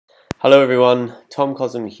Hello everyone, Tom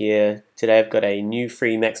Cosm here. Today I've got a new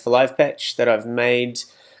free Max for Live patch that I've made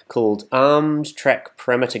called Armed Track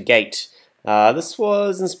Parameter Gate. This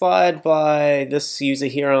was inspired by this user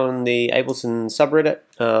here on the Ableton subreddit,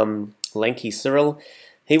 Lanky Cyril.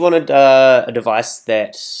 He wanted a device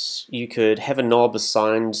that you could have a knob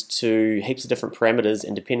assigned to heaps of different parameters,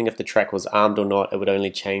 and depending if the track was armed or not, it would only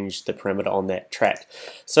change the parameter on that track.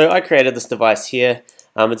 So I created this device here.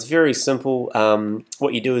 It's very simple.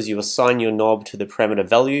 What you do is you assign your knob to the parameter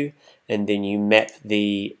value, and then you map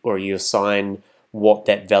you assign what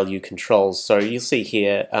that value controls. So you'll see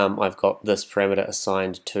here I've got this parameter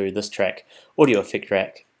assigned to this track, audio effect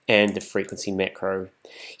rack, and the frequency macro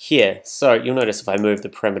here. So you'll notice if I move the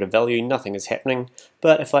parameter value, nothing is happening,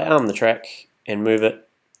 but if I arm the track and move it,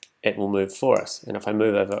 it will move for us. And if I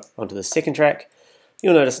move over onto the second track,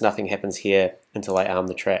 you'll notice nothing happens here until I arm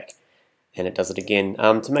the track. And it does it again.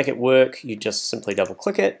 To make it work, you just simply double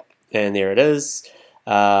click it, and there it is.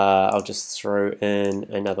 I'll just throw in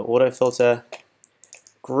another auto filter,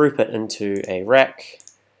 group it into a rack,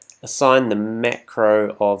 assign the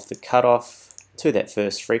macro of the cutoff to that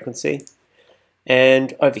first frequency,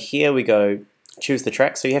 and over here we go choose the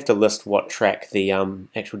track. So you have to list what track the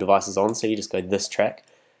actual device is on, so you just go this track,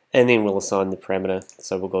 and then we'll assign the parameter.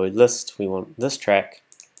 So we'll go list, we want this track,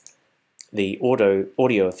 the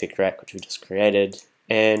audio effect rack, which we just created,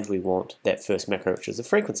 and we want that first macro, which is the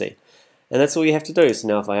frequency. And that's all you have to do. So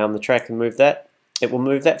now if I arm the track and move that, it will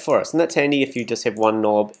move that for us. And that's handy if you just have one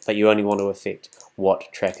knob but you only want to affect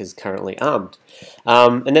what track is currently armed.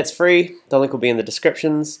 And that's free. The link will be in the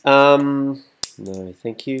descriptions. No,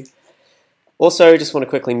 thank you. Also, just want to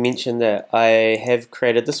quickly mention that I have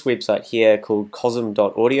created this website here called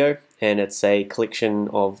cosm.audio, and it's a collection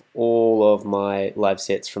of all of my live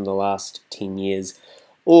sets from the last 10 years,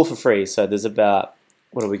 all for free. So there's about,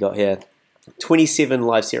 what have we got here? 27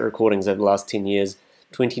 live set recordings over the last 10 years,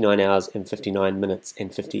 29 hours and 59 minutes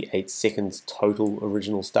and 58 seconds total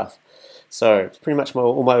original stuff. So it's pretty much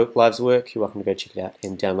all my lives work. You're welcome to go check it out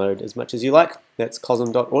and download as much as you like. That's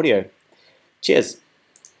cosm.audio. Cheers.